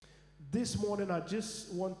This morning, I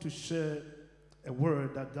just want to share a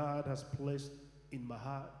word that God has placed in my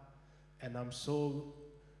heart, and I'm so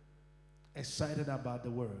excited about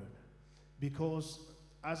the word because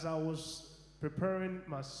as I was preparing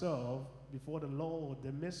myself before the Lord,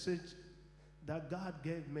 the message that God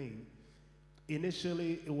gave me,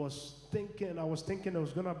 initially I was thinking it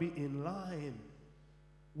was going to be in line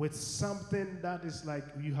with something that is like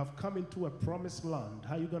you have come into a promised land.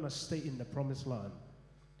 How are you going to stay in the promised land?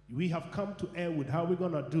 We have come to Elwood. How are we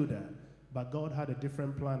going to do that? But God had a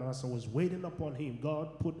different plan. As I was waiting upon him,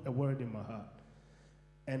 God put a word in my heart.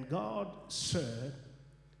 And God said,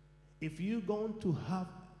 if you're going to have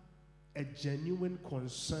a genuine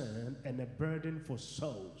concern and a burden for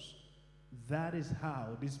souls, that is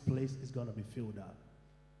how this place is going to be filled up.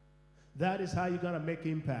 That is how you're going to make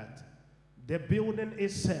impact. The building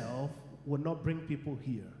itself will not bring people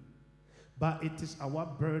here, but it is our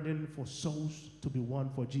burden for souls to be won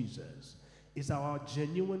for Jesus. It's our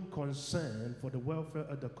genuine concern for the welfare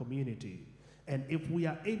of the community. And if we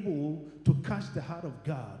are able to catch the heart of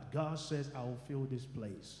God, God says, I will fill this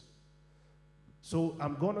place. So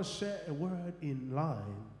I'm going to share a word in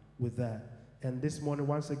line with that. And this morning,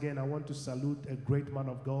 once again, I want to salute a great man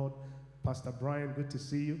of God, Pastor Brian. Good to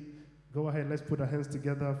see you. Go ahead, let's put our hands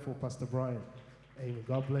together for Pastor Brian. Amen.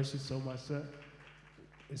 God bless you so much, sir.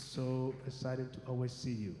 It's so exciting to always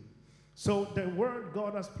see you. So the word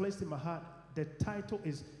God has placed in my heart, the title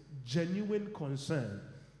is Genuine Concern.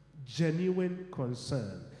 Genuine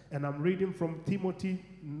Concern. And I'm reading from Timothy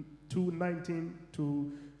 2:19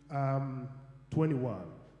 to 21.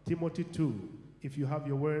 Timothy 2. If you have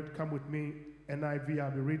your word, come with me. NIV,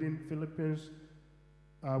 I'll be reading Philippians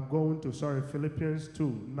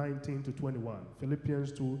 2:19 to 21.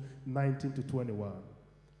 Philippians 2:19 to 21.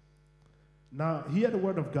 Now, hear the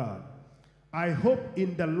word of God. I hope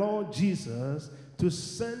in the Lord Jesus to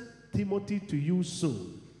send Timothy to you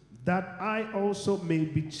soon, that I also may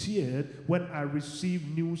be cheered when I receive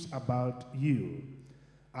news about you.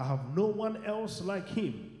 I have no one else like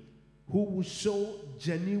him who will show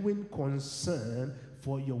genuine concern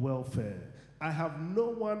for your welfare. I have no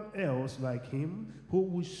one else like him who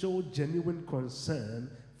will show genuine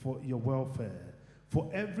concern for your welfare.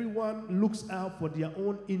 For everyone looks out for their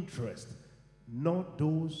own interest, not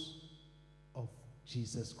those of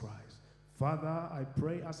Jesus Christ. Father, I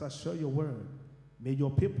pray as I share your word, may your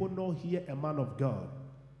people not hear a man of God,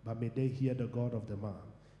 but may they hear the God of the man.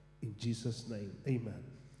 In Jesus' name, amen.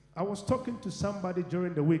 I was talking to somebody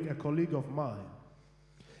during the week, a colleague of mine,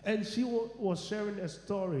 and she was sharing a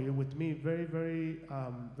story with me, very,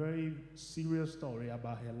 very serious story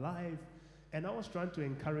about her life. And I was trying to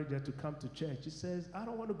encourage her to come to church. She says, I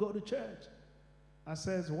don't want to go to church. I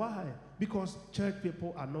says, why? Because church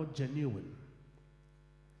people are not genuine.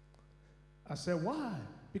 I said, why?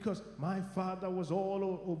 Because my father was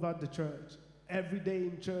all over the church. Every day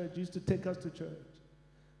in church, he used to take us to church.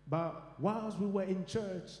 But whilst we were in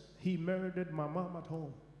church, he murdered my mom at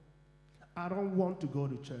home. I don't want to go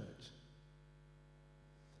to church.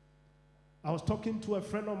 I was talking to a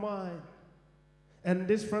friend of mine, and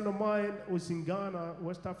this friend of mine was in Ghana,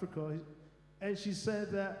 West Africa, and she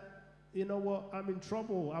said that, you know what, I'm in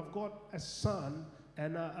trouble. I've got a son,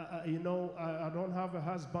 and I don't have a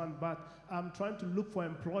husband, but I'm trying to look for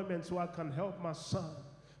employment so I can help my son.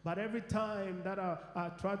 But every time that I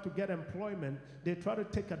try to get employment, they try to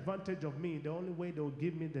take advantage of me. The only way they'll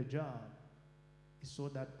give me the job is so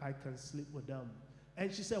that I can sleep with them.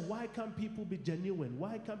 And she said, why can't people be genuine?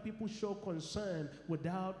 Why can't people show concern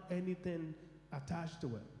without anything attached to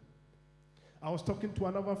it? I was talking to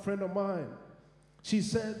another friend of mine. She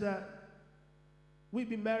said that we've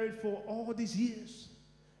been married for all these years.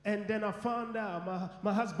 And then I found out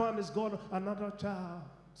my husband has got another child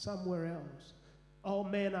somewhere else. All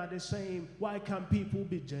men are the same. Why can't people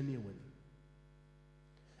be genuine?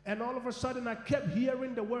 And all of a sudden, I kept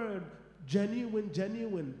hearing the word genuine,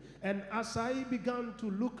 genuine. And as I began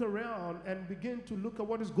to look around and begin to look at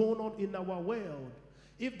what is going on in our world,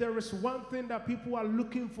 if there is one thing that people are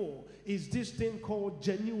looking for, is this thing called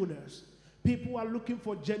genuineness. People are looking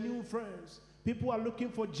for genuine friends. People are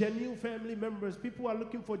looking for genuine family members. People are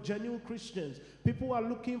looking for genuine Christians. People are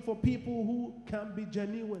looking for people who can be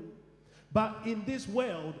genuine. But in this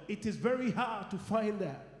world, it is very hard to find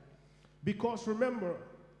that. Because remember,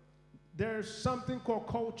 there's something called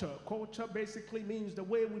culture. Culture basically means the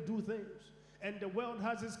way we do things. And the world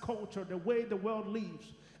has its culture, the way the world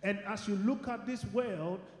lives. And as you look at this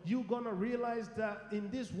world, you're going to realize that in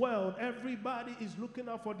this world, everybody is looking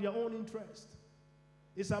out for their own interest.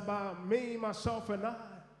 It's about me, myself, and I.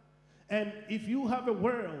 And if you have a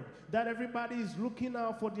world that everybody is looking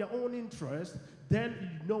out for their own interest,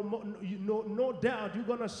 then no doubt you're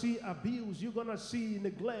going to see abuse, you're going to see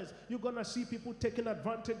neglect, you're going to see people taking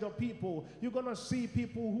advantage of people, you're going to see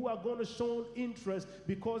people who are going to show interest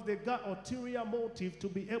because they got ulterior motive to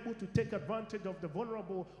be able to take advantage of the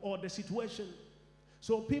vulnerable or the situation.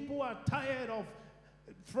 So people are tired of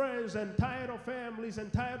friends and tired of families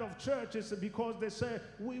and tired of churches because they say,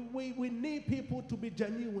 we need people to be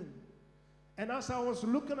genuine. And as I was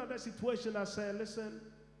looking at the situation, I said, listen,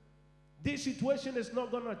 this situation is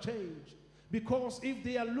not going to change. Because if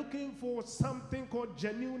they are looking for something called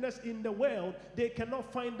genuineness in the world, they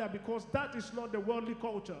cannot find that because that is not the worldly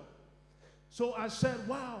culture. So I said,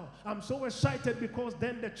 wow, I'm so excited because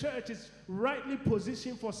then the church is rightly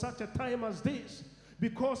positioned for such a time as this.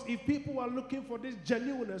 Because if people are looking for this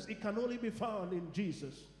genuineness, it can only be found in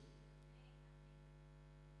Jesus.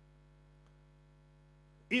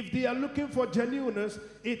 If they are looking for genuineness,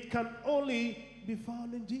 it can only be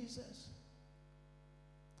found in Jesus.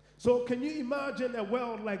 So can you imagine a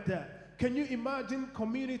world like that? Can you imagine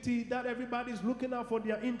community that everybody's looking out for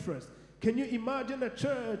their interest? Can you imagine a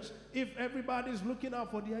church if everybody's looking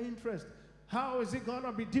out for their interest? How is it going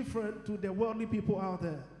to be different to the worldly people out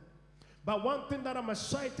there? But one thing that I'm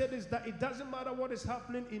excited is that it doesn't matter what is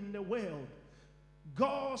happening in the world.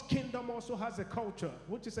 God's kingdom also has a culture,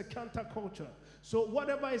 which is a counterculture. So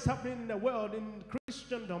whatever is happening in the world, in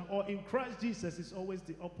Christendom or in Christ Jesus, is always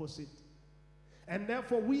the opposite. And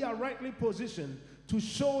therefore, we are rightly positioned to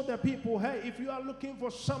show the people, hey, if you are looking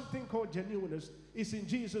for something called genuineness, it's in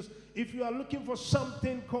Jesus. If you are looking for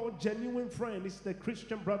something called genuine friend, it's the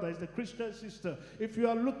Christian brother, it's the Christian sister. If you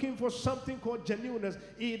are looking for something called genuineness,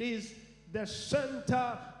 it is the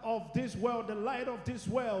center of this world, the light of this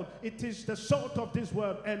world. It is the salt of this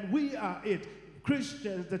world, and we are it.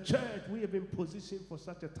 Christians, the church, we have been positioned for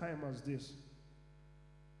such a time as this.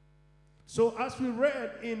 So as we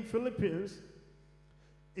read in Philippians,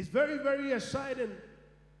 it's very, very exciting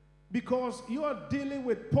because you are dealing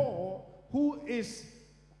with Paul, who is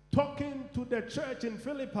talking to the church in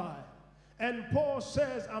Philippi. And Paul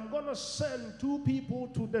says, I'm going to send two people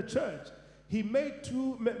to the church. He made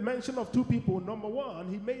mention of two people. Number one,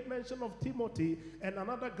 he made mention of Timothy and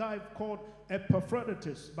another guy called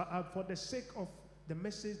Epaphroditus. But for the sake of the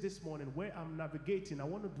message this morning, where I'm navigating, I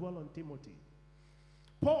want to dwell on Timothy.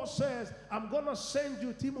 Paul says, I'm going to send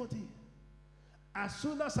you Timothy. As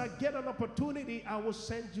soon as I get an opportunity, I will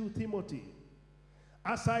send you Timothy.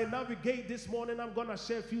 As I navigate this morning, I'm going to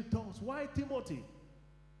share a few thoughts. Why Timothy?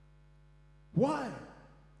 Why?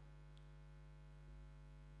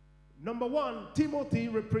 Number one, Timothy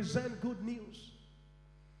represents good news.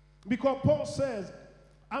 Because Paul says,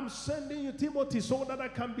 I'm sending you Timothy so that I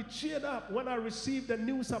can be cheered up when I receive the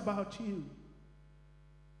news about you.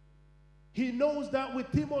 He knows that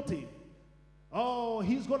with Timothy,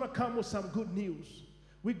 he's going to come with some good news.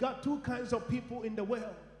 We got two kinds of people in the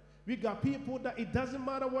world. We got people that it doesn't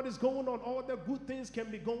matter what is going on, all the good things can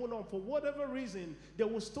be going on. For whatever reason, they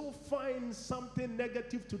will still find something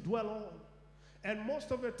negative to dwell on. And most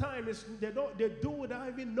of the time, they do without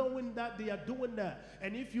even knowing that they are doing that.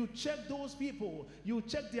 And if you check those people, you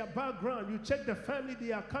check their background, you check the family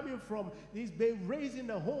they are coming from, he's been raised in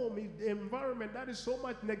a home, the environment that is so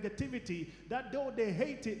much negativity that though they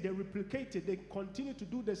hate it, they replicate it, they continue to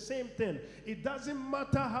do the same thing. It doesn't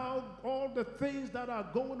matter how all the things that are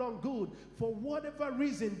going on good, for whatever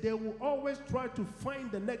reason, they will always try to find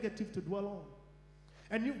the negative to dwell on.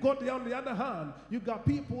 And you've got, on the other hand, you've got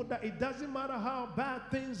people that it doesn't matter how bad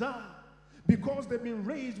things are, because they've been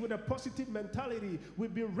raised with a positive mentality.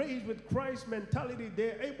 We've been raised with Christ's mentality.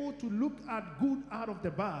 They're able to look at good out of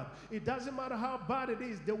the bad. It doesn't matter how bad it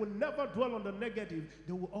is. They will never dwell on the negative.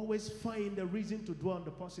 They will always find a reason to dwell on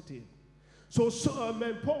the positive. So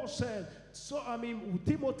Paul said,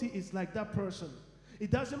 Timothy is like that person. It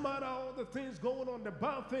doesn't matter all the things going on, the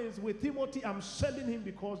bad things. With Timothy, I'm sending him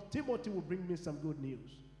because Timothy will bring me some good news.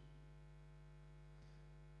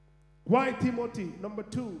 Why Timothy? Number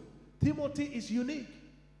two, Timothy is unique.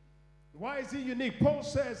 Why is he unique? Paul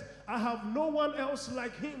says, I have no one else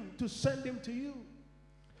like him to send him to you.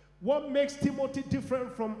 What makes Timothy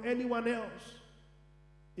different from anyone else?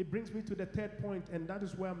 It brings me to the third point, and that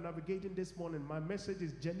is where I'm navigating this morning. My message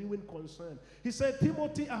is genuine concern. He said,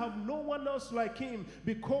 Timothy, I have no one else like him,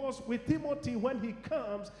 because with Timothy, when he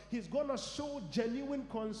comes, he's going to show genuine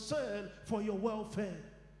concern for your welfare.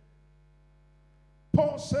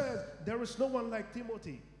 Paul says, there is no one like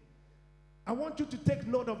Timothy. I want you to take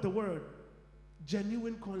note of the word,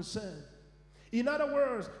 genuine concern. In other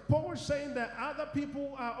words, Paul is saying that other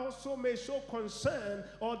people are also may show concern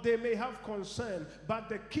or they may have concern, but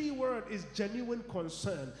the key word is genuine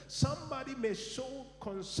concern. Somebody may show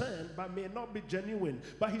concern but may not be genuine.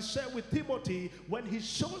 But he said with Timothy, when he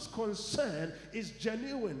shows concern, it's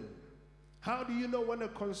genuine. How do you know when a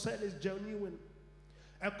concern is genuine?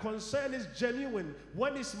 A concern is genuine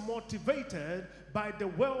when it's motivated by the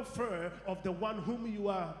welfare of the one whom you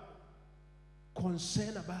are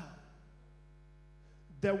concerned about.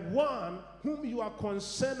 The one whom you are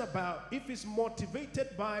concerned about, if it's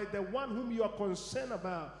motivated by the one whom you are concerned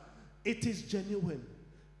about, it is genuine.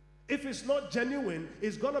 If it's not genuine,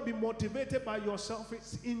 it's going to be motivated by your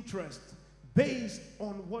self-interest based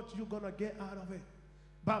on what you're going to get out of it.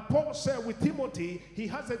 But Paul said with Timothy, he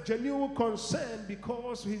has a genuine concern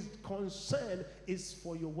because his concern is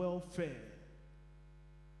for your welfare.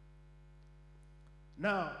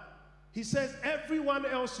 Now, he says everyone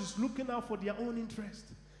else is looking out for their own interest.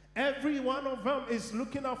 Every one of them is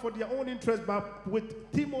looking out for their own interest, but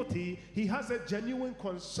with Timothy, he has a genuine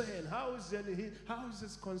concern. How is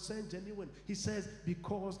his concern genuine? He says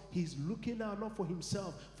because he's looking out not for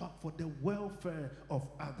himself, but for the welfare of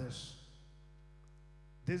others.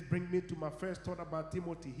 This brings me to my first thought about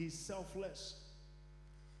Timothy. He's selfless.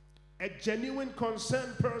 A genuine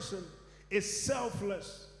concerned person is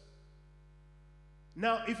selfless.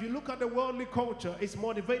 Now, if you look at the worldly culture, it's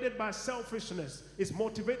motivated by selfishness. It's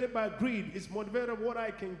motivated by greed. It's motivated by what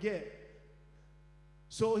I can get.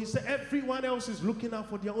 So he said everyone else is looking out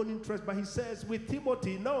for their own interest. But he says with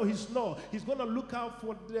Timothy, no, he's not. He's going to look out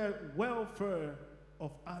for the welfare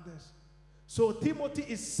of others. So Timothy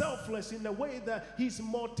is selfless in the way that he's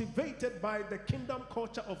motivated by the kingdom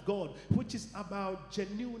culture of God, which is about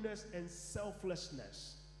genuineness and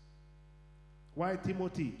selflessness. Why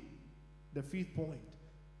Timothy? The fifth point,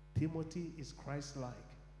 Timothy is Christ-like.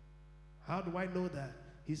 How do I know that?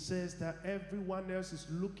 He says that everyone else is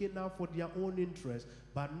looking out for their own interest,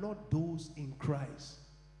 but not those in Christ.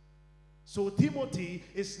 So Timothy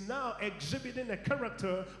is now exhibiting a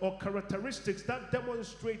character or characteristics that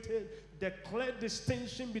demonstrated the clear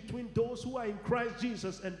distinction between those who are in Christ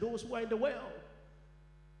Jesus and those who are in the world.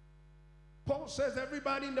 Paul says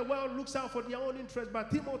everybody in the world looks out for their own interest, but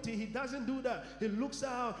Timothy, he doesn't do that. He looks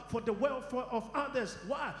out for the welfare of others.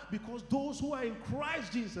 Why? Because those who are in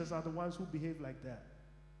Christ Jesus are the ones who behave like that.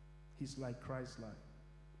 He's like Christ-like.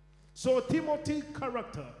 So Timothy's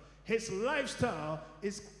character, his lifestyle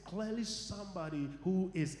is clearly somebody who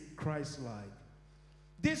is Christ-like.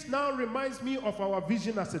 This now reminds me of our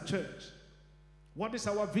vision as a church. What is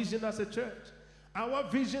our vision as a church? Our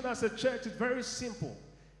vision as a church is very simple.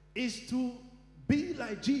 Is to be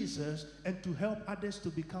like Jesus and to help others to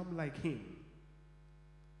become like him.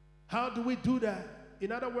 How do we do that?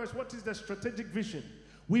 In other words, what is the strategic vision?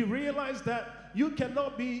 We realize that you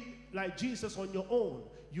cannot be like Jesus on your own.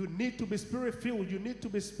 You need to be spirit-filled. You need to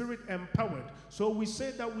be spirit-empowered. So we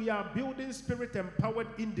say that we are building spirit-empowered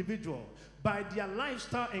individuals. By their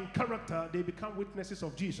lifestyle and character, they become witnesses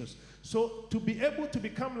of Jesus. So to be able to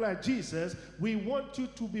become like Jesus, we want you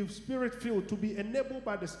to be spirit-filled, to be enabled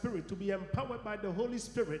by the Spirit, to be empowered by the Holy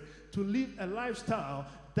Spirit, to live a lifestyle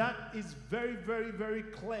that is very, very, very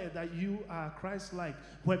clear that you are Christ-like.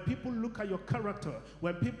 When people look at your character,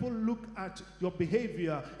 when people look at your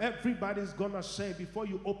behavior, everybody's going to say before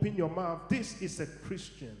you open your mouth, this is a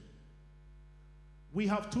Christian. We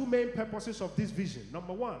have two main purposes of this vision.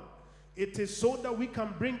 Number one, it is so that we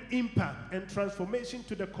can bring impact and transformation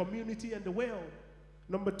to the community and the world.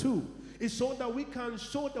 Number two, it's so that we can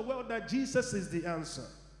show the world that Jesus is the answer.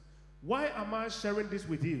 Why am I sharing this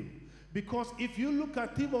with you? Because if you look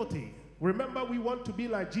at Timothy, remember we want to be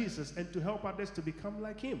like Jesus and to help others to become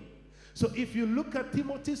like him. So if you look at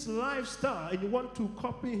Timothy's lifestyle and you want to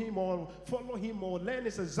copy him or follow him or learn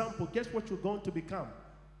his example, guess what you're going to become?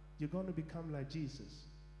 You're going to become like Jesus.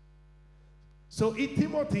 So if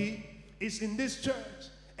Timothy is in this church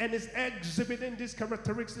and is exhibiting these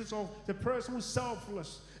characteristics of the person who's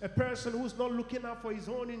selfless, a person who's not looking out for his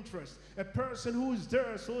own interest, a person who is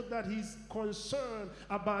there so that he's concerned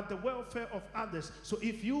about the welfare of others. So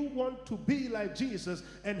if you want to be like Jesus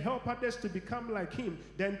and help others to become like him,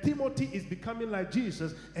 then Timothy is becoming like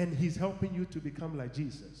Jesus and he's helping you to become like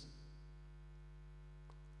Jesus.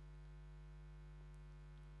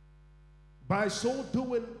 By so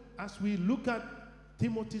doing, as we look at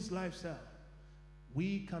Timothy's lifestyle,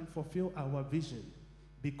 we can fulfill our vision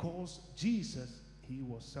because Jesus, he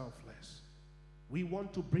was selfless. We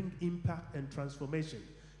want to bring impact and transformation.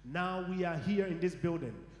 Now we are here in this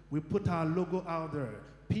building. We put our logo out there.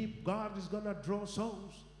 God is going to draw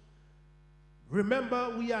souls.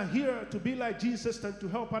 Remember, we are here to be like Jesus and to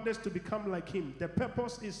help others to become like him. The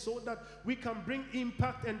purpose is so that we can bring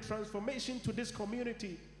impact and transformation to this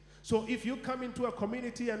community. So if you come into a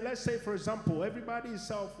community and let's say, for example, everybody is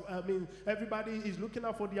looking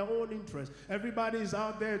out for their own interest. Everybody is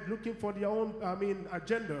out there looking for their own,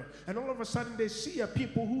 agenda. And all of a sudden they see a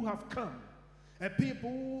people who have come. And people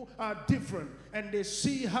who are different, and they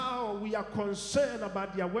see how we are concerned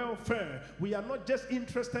about their welfare. We are not just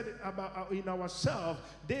interested in ourselves.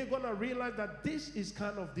 They're going to realize that this is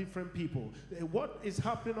kind of different people. What is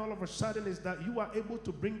happening all of a sudden is that you are able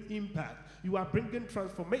to bring impact. You are bringing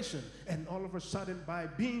transformation. And all of a sudden, by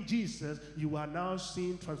being Jesus, you are now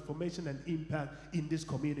seeing transformation and impact in this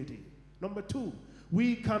community. Number two,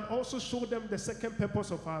 we can also show them the second purpose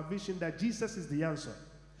of our vision, that Jesus is the answer.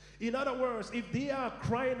 In other words, if they are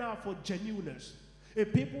crying out for genuineness,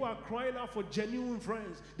 if people are crying out for genuine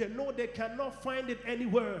friends, they know they cannot find it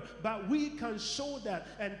anywhere, but we can show that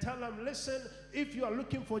and tell them, listen, if you are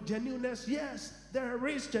looking for genuineness, yes, there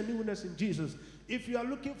is genuineness in Jesus. If you are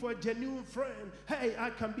looking for a genuine friend, hey,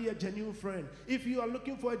 I can be a genuine friend. If you are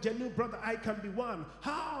looking for a genuine brother, I can be one.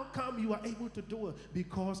 How come you are able to do it?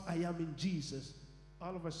 Because I am in Jesus.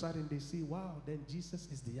 All of a sudden they see, wow, then Jesus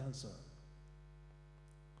is the answer.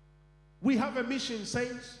 We have a mission,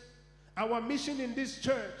 saints. Our mission in this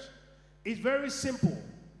church is very simple.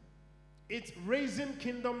 It's raising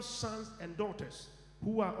kingdom sons and daughters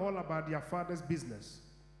who are all about their father's business.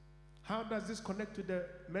 How does this connect to the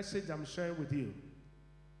message I'm sharing with you?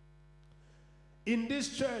 In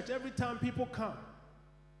this church, every time people come,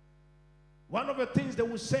 one of the things they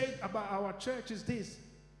will say about our church is this: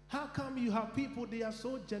 how come you have people, they are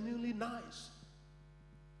so genuinely nice?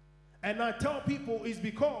 And I tell people it's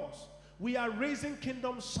because we are raising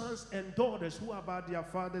kingdom sons and daughters who are about their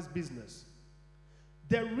father's business.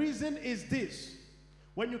 The reason is this: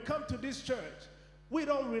 when you come to this church, we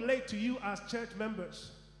don't relate to you as church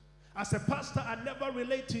members. As a pastor, I never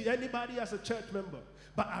relate to anybody as a church member,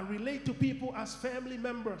 but I relate to people as family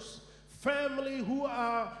members. Family who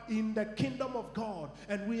are in the kingdom of God,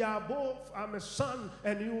 and we are both, I'm a son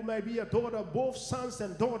and you may be a daughter, both sons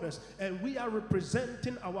and daughters, and we are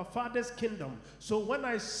representing our Father's kingdom. So when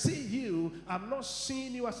I see you, I'm not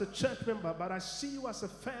seeing you as a church member, but I see you as a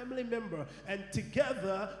family member, and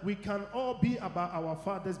together we can all be about our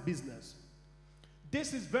Father's business.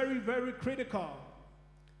 This is very, very critical.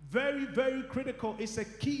 Very, very critical. It's a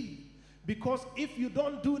key. Because if you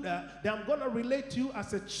don't do that, then I'm going to relate to you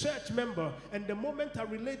as a church member. And the moment I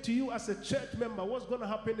relate to you as a church member, what's going to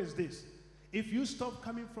happen is this: if you stop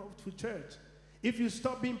coming to church, if you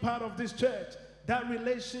stop being part of this church, that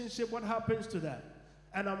relationship, what happens to that?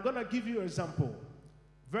 And I'm going to give you an example.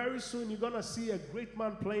 Very soon you're going to see a great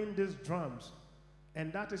man playing these drums.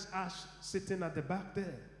 And that is Ash sitting at the back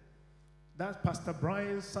there. That's Pastor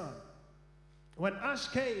Brian's son. When Ash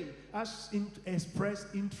came, Ash expressed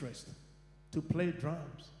interest to play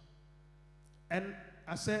drums. And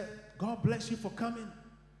I said, God bless you for coming.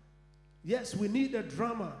 Yes, we need a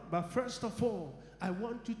drummer, but first of all, I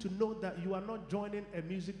want you to know that you are not joining a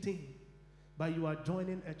music team, but you are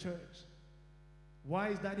joining a church. Why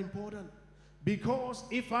is that important? Because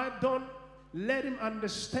if I don't let him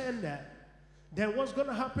understand that, then what's going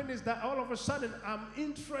to happen is that all of a sudden I'm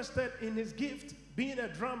interested in his gift, being a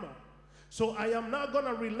drummer. So I am now going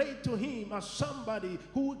to relate to him as somebody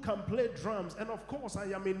who can play drums. And of course, I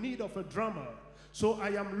am in need of a drummer. So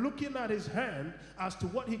I am looking at his hand as to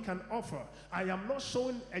what he can offer. I am not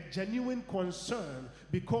showing a genuine concern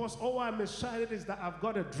because all I'm excited is that I've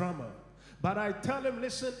got a drummer. But I tell him,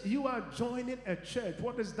 listen, you are joining a church.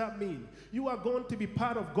 What does that mean? You are going to be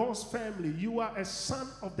part of God's family. You are a son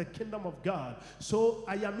of the kingdom of God. So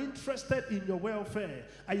I am interested in your welfare.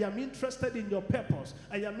 I am interested in your purpose.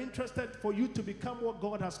 I am interested for you to become what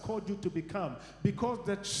God has called you to become. Because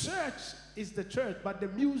the church is the church, but the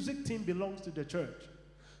music team belongs to the church.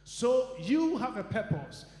 So you have a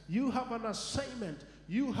purpose. You have an assignment.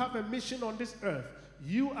 You have a mission on this earth.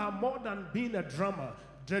 You are more than being a drummer.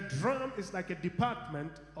 The drum is like a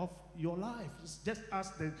department of your life. It's just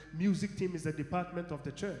as the music team is a department of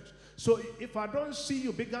the church. So if I don't see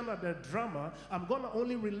you begun as a drummer, I'm going to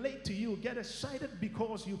only relate to you, get excited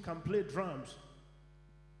because you can play drums.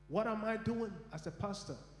 What am I doing as a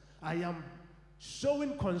pastor? I am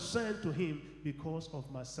showing concern to him because of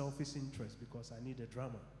my selfish interest, because I need a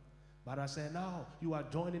drummer. But I say, now you are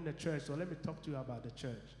joining the church, so let me talk to you about the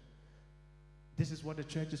church. This is what the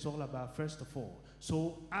church is all about, first of all.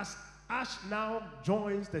 So as Ash now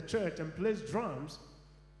joins the church and plays drums,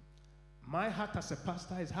 my heart as a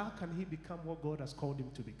pastor is, how can he become what God has called him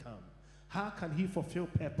to become? How can he fulfill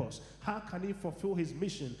purpose? How can he fulfill his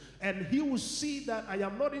mission? And he will see that I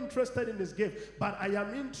am not interested in his gift, but I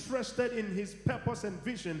am interested in his purpose and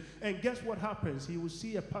vision. And guess what happens? He will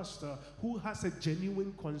see a pastor who has a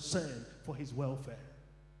genuine concern for his welfare.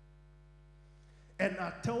 And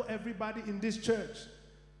I tell everybody in this church,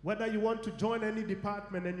 whether you want to join any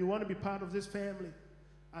department and you want to be part of this family,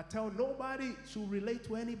 I tell nobody should relate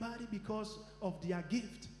to anybody because of their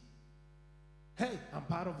gift. Hey, I'm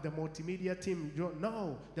part of the multimedia team.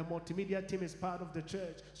 No, the multimedia team is part of the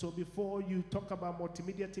church. So before you talk about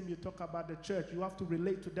multimedia team, you talk about the church. You have to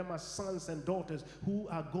relate to them as sons and daughters who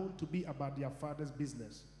are going to be about their father's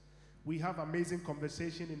business. We have amazing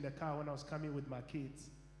conversation in the car when I was coming with my kids.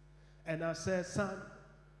 And I said, son,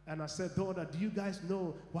 and I said, daughter, do you guys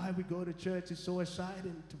know why we go to church? It's so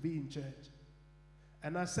exciting to be in church.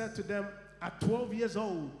 And I said to them, at 12 years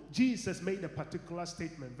old, Jesus made a particular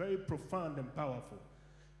statement, very profound and powerful.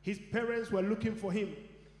 His parents were looking for him.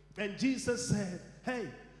 And Jesus said, hey,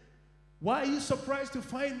 why are you surprised to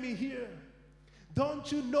find me here?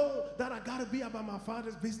 Don't you know that I got to be about my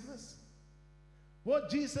father's business? What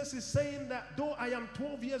Jesus is saying, that though I am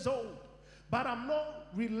 12 years old, but I'm not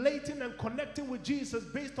relating and connecting with Jesus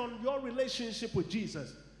based on your relationship with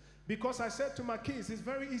Jesus. Because I said to my kids, it's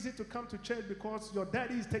very easy to come to church because your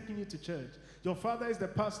daddy is taking you to church. Your father is the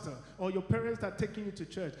pastor, or your parents are taking you to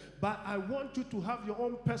church. But I want you to have your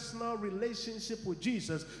own personal relationship with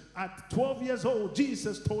Jesus. At 12 years old,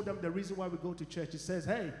 Jesus told them the reason why we go to church. He says,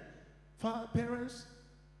 hey, parents,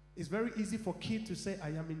 it's very easy for kids to say, I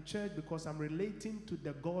am in church because I'm relating to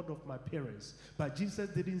the God of my parents. But Jesus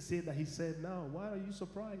didn't say that. He said, no, why are you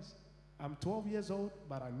surprised? I'm 12 years old,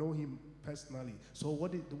 but I know him personally. So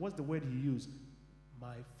what's the word he used?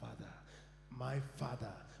 My father, my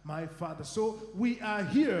father, my father. So we are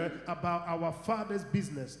here about our father's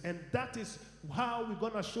business, and that is how we're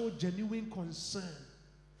going to show genuine concern.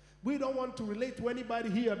 We don't want to relate to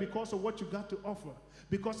anybody here because of what you got to offer.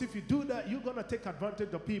 Because if you do that, you're going to take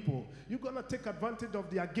advantage of people. You're going to take advantage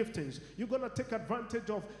of their giftings. You're going to take advantage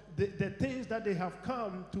of the things that they have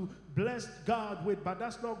come to bless God with. But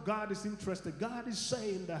that's not God is interested. God is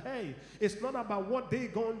saying that, hey, it's not about what they're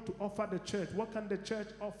going to offer the church. What can the church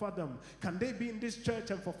offer them? Can they be in this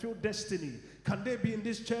church and fulfill destiny? Can they be in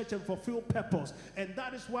this church and fulfill purpose? And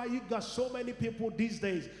that is why you got so many people these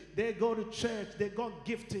days. They go to church. They got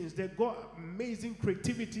giftings. They got amazing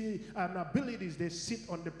creativity and abilities. They sit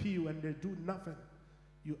on the pew and they do nothing.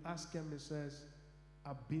 You ask him, he says,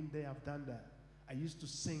 I've been there, I've done that. I used to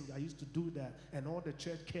sing, I used to do that, and all the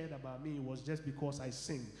church cared about me was just because I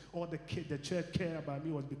sing. All the church cared about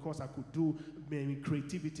me was because I could do maybe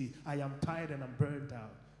creativity. I am tired and I'm burned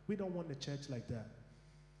out. We don't want a church like that.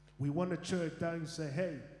 We want a church that you say,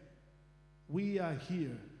 hey, we are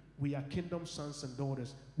here. We are kingdom sons and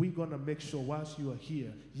daughters. We're going to make sure whilst you are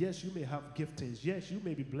here, yes, you may have giftings. Yes, you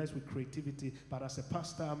may be blessed with creativity. But as a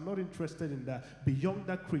pastor, I'm not interested in that. Beyond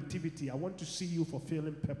that creativity, I want to see you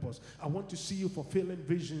fulfilling purpose. I want to see you fulfilling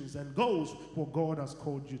visions and goals what God has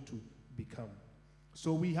called you to become.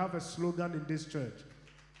 So we have a slogan in this church.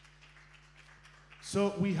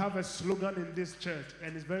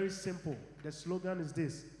 And it's very simple. The slogan is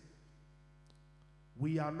this.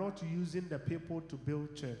 We are not using the people to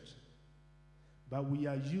build church, but we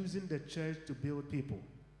are using the church to build people.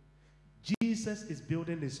 Jesus is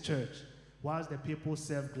building his church whilst the people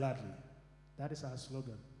serve gladly. That is our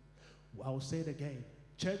slogan. I will say it again.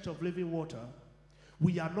 Church of Living Water,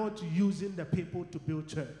 we are not using the people to build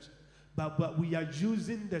church, but we are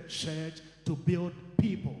using the church to build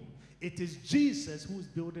people. It is Jesus who is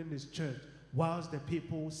building his church whilst the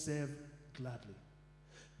people serve gladly.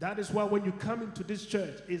 That is why when you come into this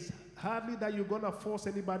church, it's hardly that you're going to force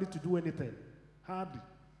anybody to do anything. Hardly.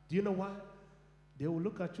 Do you know why? They will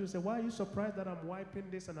look at you and say, why are you surprised that I'm wiping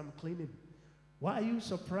this and I'm cleaning? Why are you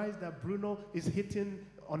surprised that Bruno is hitting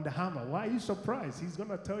on the hammer? Why are you surprised? He's going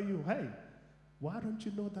to tell you, hey, why don't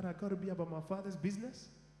you know that I got to be about my father's business?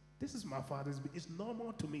 This is my father's business. It's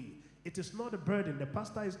normal to me. It is not a burden. The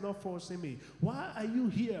pastor is not forcing me. Why are you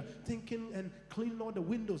here thinking and cleaning all the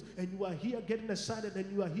windows, and you are here getting excited,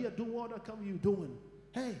 and you are here doing what you doing?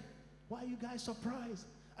 Hey, why are you guys surprised?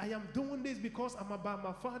 I am doing this because I'm about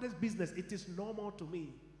my father's business. It is normal to me.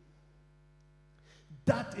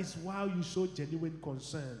 That is why you show genuine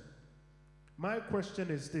concern. My question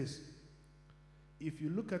is this. If you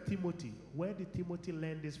look at Timothy, where did Timothy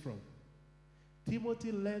learn this from?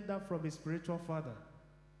 Timothy learned that from his spiritual father.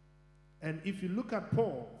 And if you look at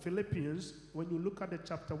Paul, Philippians, when you look at the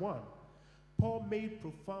chapter 1, Paul made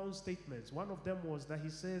profound statements. One of them was that he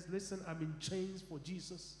says, listen, I'm in chains for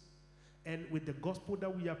Jesus. And with the gospel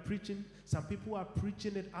that we are preaching, some people are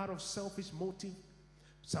preaching it out of selfish motive.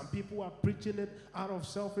 Some people are preaching it out of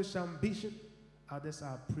selfish ambition. Others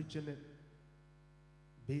are preaching it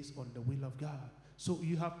based on the will of God. So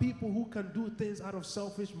you have people who can do things out of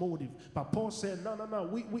selfish motive. But Paul said, no.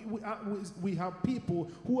 We have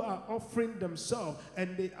people who are offering themselves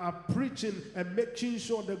and they are preaching and making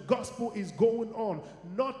sure the gospel is going on,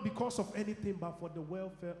 not because of anything, but for the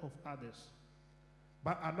welfare of others.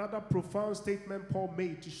 But another profound statement Paul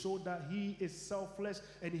made to show that he is selfless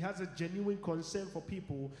and he has a genuine concern for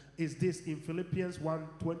people is this in Philippians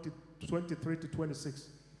 1:23 to 26.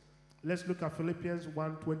 Let's look at Philippians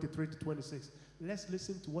 1:23 to 26. Let's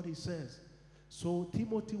listen to what he says. So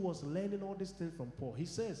Timothy was learning all these things from Paul. He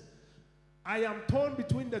says, I am torn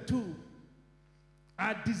between the two.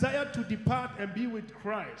 I desire to depart and be with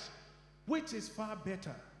Christ, which is far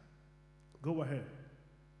better. Go ahead.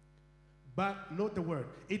 But note the word.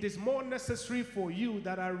 It is more necessary for you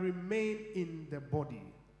that I remain in the body.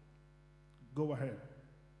 Go ahead.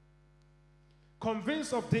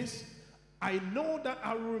 Convinced of this, I know that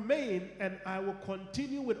I will remain and I will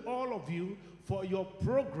continue with all of you for your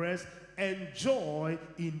progress and joy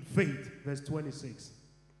in faith. Verse 26.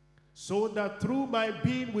 So that through my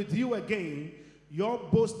being with you again, your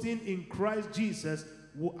boasting in Christ Jesus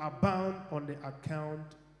will abound on the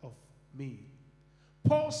account of me.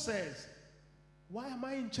 Paul says, why am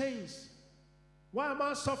I in chains? Why am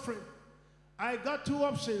I suffering? I got two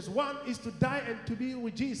options. One is to die and to be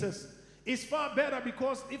with Jesus. It's far better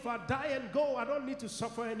because if I die and go, I don't need to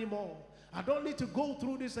suffer anymore. I don't need to go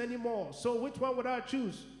through this anymore. So which one would I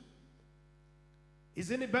choose?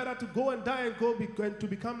 Isn't it better to go and die and go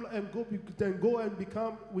and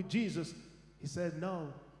become with Jesus? He said,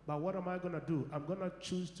 no. But what am I going to do? I'm going to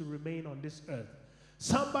choose to remain on this earth.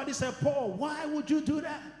 Somebody said, Paul, why would you do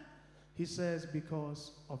that? He says,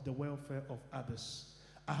 because of the welfare of others.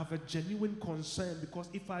 I have a genuine concern because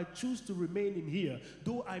if I choose to remain in here,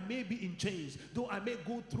 though I may be in chains, though I may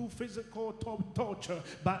go through physical torture,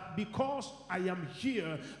 but because I am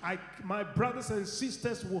here, my brothers and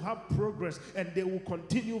sisters will have progress and they will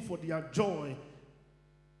continue for their joy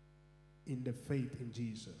in the faith in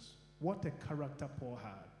Jesus. What a character Paul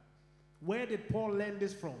had. Where did Paul learn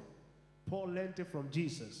this from? Paul learned it from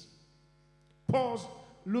Jesus. Paul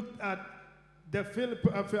looked at the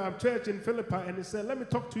church in Philippi and he said, let me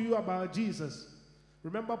talk to you about Jesus.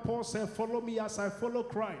 Remember Paul said, follow me as I follow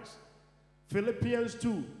Christ. Philippians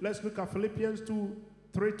 2. Let's look at Philippians 2,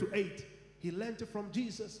 3 to 8. He learned it from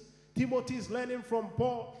Jesus. Timothy is learning from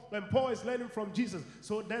Paul and Paul is learning from Jesus.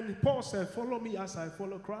 So then Paul said, follow me as I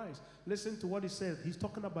follow Christ. Listen to what he says. He's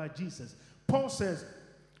talking about Jesus. Paul says,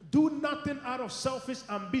 do nothing out of selfish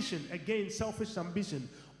ambition, again, selfish ambition,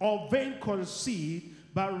 or vain conceit,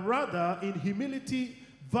 but rather in humility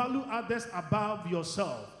value others above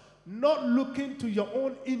yourself, not looking to your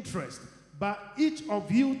own interest, but each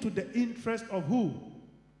of you to the interest of who?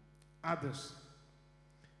 Others.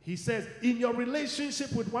 He says, in your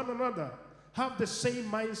relationship with one another, have the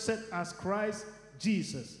same mindset as Christ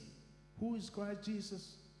Jesus. Who is Christ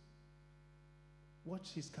Jesus? Watch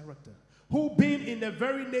his character. Who being in the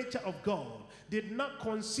very nature of God, did not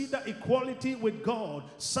consider equality with God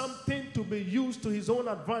something to be used to his own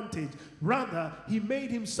advantage. Rather, he made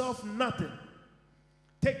himself nothing,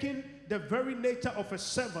 taking the very nature of a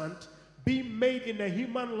servant, being made in a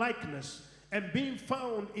human likeness, and being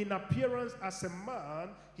found in appearance as a man,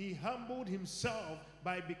 he humbled himself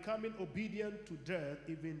by becoming obedient to death,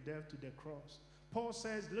 even death to the cross. Paul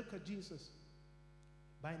says, look at Jesus.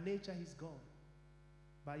 By nature, he's God.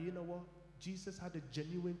 But you know what? Jesus had a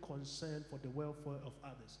genuine concern for the welfare of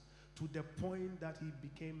others, to the point that he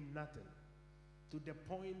became nothing, to the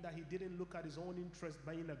point that he didn't look at his own interest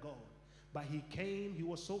being a God, but he came, he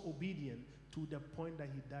was so obedient to the point that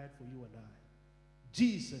he died for you and I.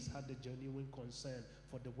 Jesus had a genuine concern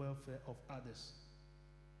for the welfare of others.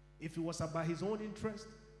 If it was about his own interest,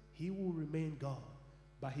 he will remain God,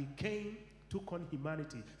 but he came, took on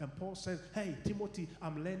humanity, and Paul says, hey, Timothy,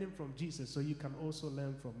 I'm learning from Jesus, so you can also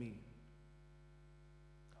learn from me.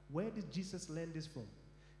 Where did Jesus learn this from?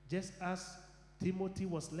 Just as Timothy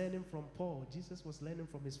was learning from Paul, Jesus was learning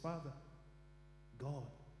from his Father, God.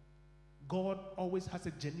 God always has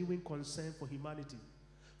a genuine concern for humanity.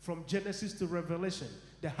 From Genesis to Revelation,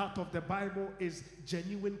 the heart of the Bible is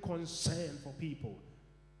genuine concern for people.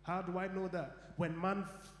 How do I know that? When man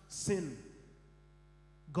sinned,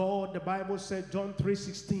 God, the Bible said, John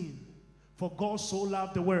 3:16, for God so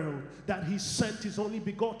loved the world that he sent his only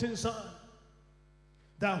begotten Son,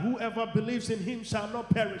 that whoever believes in him shall not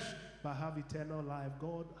perish, but have eternal life.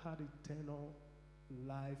 God had eternal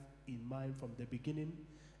life in mind from the beginning,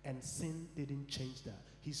 And sin didn't change that.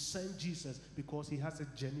 He sent Jesus because he has a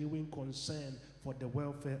genuine concern for the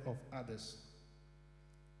welfare of others.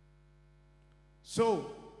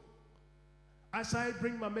 So, as I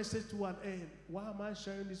bring my message to an end, why am I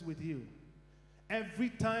sharing this with you? Every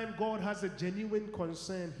time God has a genuine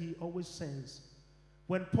concern, he always sends.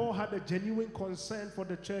 When Paul had a genuine concern for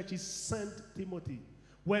the church, he sent Timothy.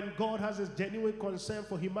 When God has a genuine concern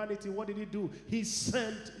for humanity, what did he do? He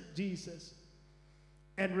sent Jesus.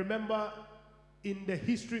 And remember, in the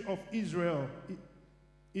history of Israel,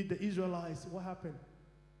 in the Israelites, what happened?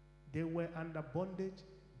 They were under bondage.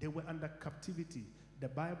 They were under captivity. The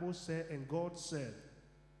Bible said, and God said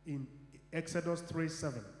in Exodus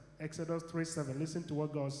 3:7. Exodus 3:7. Listen to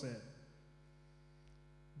what God said.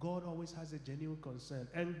 God always has a genuine concern.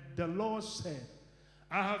 And the Lord said,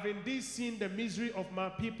 I have indeed seen the misery of my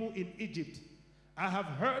people in Egypt. I have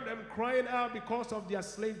heard them crying out because of their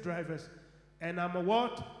slave drivers. And I'm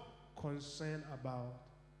what? Concerned about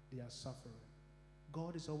their suffering.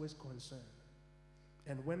 God is always concerned.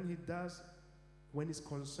 And when he's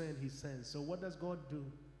concerned, he sends. So what does God do?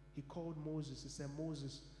 He called Moses. He said,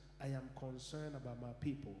 Moses, I am concerned about my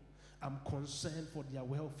people. I'm concerned for their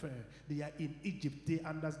welfare. They are in Egypt. They are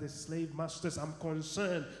under the slave masters. I'm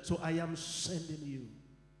concerned. So I am sending you.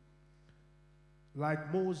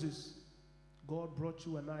 Like Moses, God brought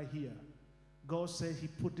you and I here. God said he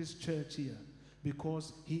put this church here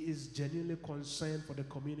because he is genuinely concerned for the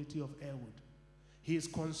community of Elwood. He is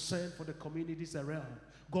concerned for the communities around.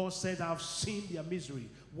 God said, I've seen their misery.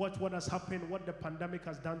 What has happened, what the pandemic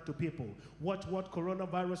has done to people, what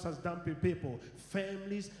coronavirus has done to people.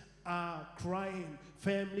 Families are crying.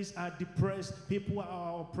 Families are depressed. People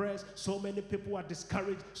are oppressed. So many people are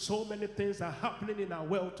discouraged. So many things are happening in our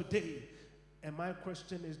world today. And my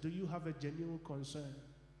question is, do you have a genuine concern?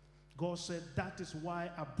 God said, that is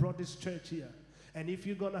why I brought this church here. And if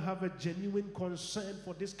you're going to have a genuine concern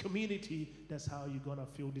for this community, that's how you're going to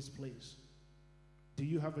fill this place. Do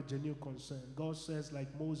you have a genuine concern? God says, like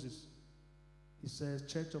Moses, he says,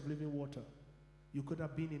 Church of Living Water, you could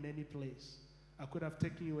have been in any place. I could have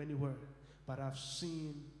taken you anywhere, but I've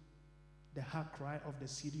seen the heart cry of the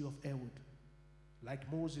city of Elwood.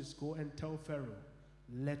 Like Moses, go and tell Pharaoh,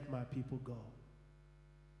 let my people go.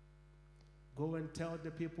 Go and tell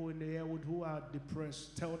the people in the Elwood who are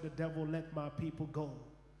depressed, tell the devil, let my people go.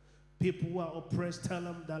 People who are oppressed, tell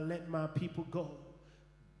them that let my people go.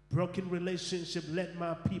 Broken relationship, let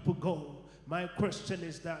my people go. My question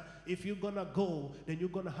is that if you're going to go, then you're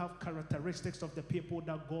going to have characteristics of the people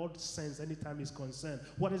that God sends anytime he's concerned.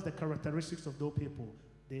 What is the characteristics of those people?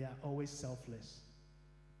 They are always selfless.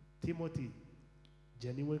 Timothy,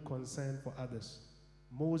 genuine concern for others.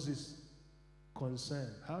 Moses,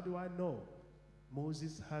 concern. How do I know?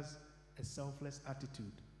 Moses has a selfless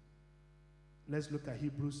attitude. Let's look at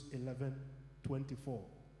Hebrews 11:24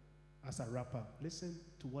 as a wrap up. Listen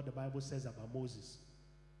to what the Bible says about Moses.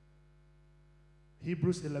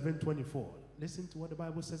 Hebrews 11:24. Listen to what the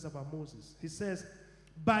Bible says about Moses. He says,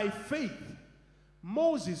 by faith,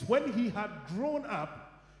 Moses, when he had grown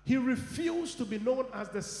up, he refused to be known as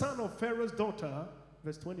the son of Pharaoh's daughter.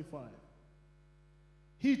 Verse 25.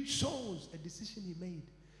 He chose a decision he made.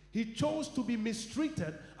 He chose to be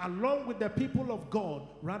mistreated along with the people of God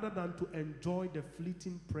rather than to enjoy the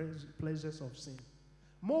fleeting pleasures of sin.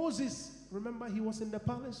 Moses, remember, he was in the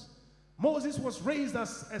palace. Moses was raised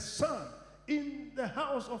as a son in the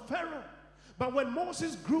house of Pharaoh. But when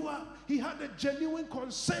Moses grew up, he had a genuine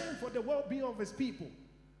concern for the well-being of his people.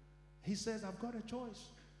 He says, I've got a choice.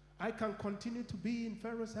 I can continue to be in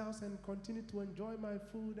Pharaoh's house and continue to enjoy my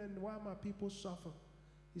food and while my people suffer.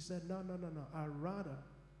 He said, no. I'd rather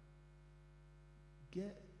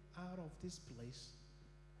get out of this place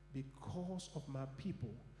because of my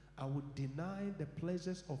people. I would deny the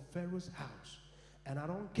pleasures of Pharaoh's house. And I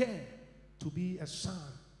don't care to be a son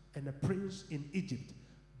and a prince in Egypt,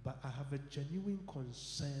 but I have a genuine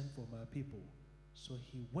concern for my people. So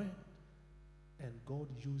he went, and God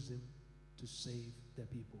used him to save the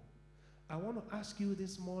people. I want to ask you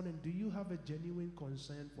this morning, do you have a genuine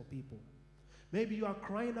concern for people? Maybe you are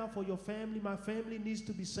crying out for your family. My family needs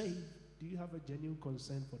to be saved. Do you have a genuine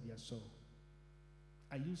concern for their soul?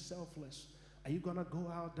 Are you selfless? Are you going to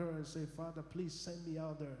go out there and say, Father, please send me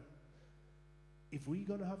out there? If we're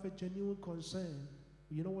going to have a genuine concern,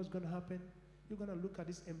 you know what's going to happen? You're going to look at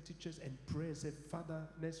this empty church and pray and say, Father,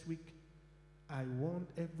 next week, I want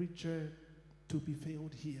every church to be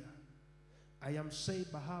filled here. I am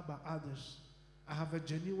saved by others. I have a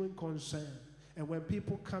genuine concern. And when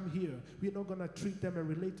people come here, we're not going to treat them and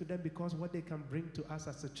relate to them because what they can bring to us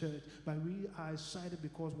as a church, but we are excited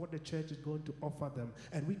because what the church is going to offer them.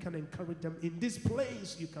 And we can encourage them, in this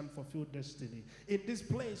place you can fulfill destiny. In this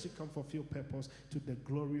place you can fulfill purpose, to the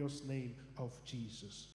glorious name of Jesus.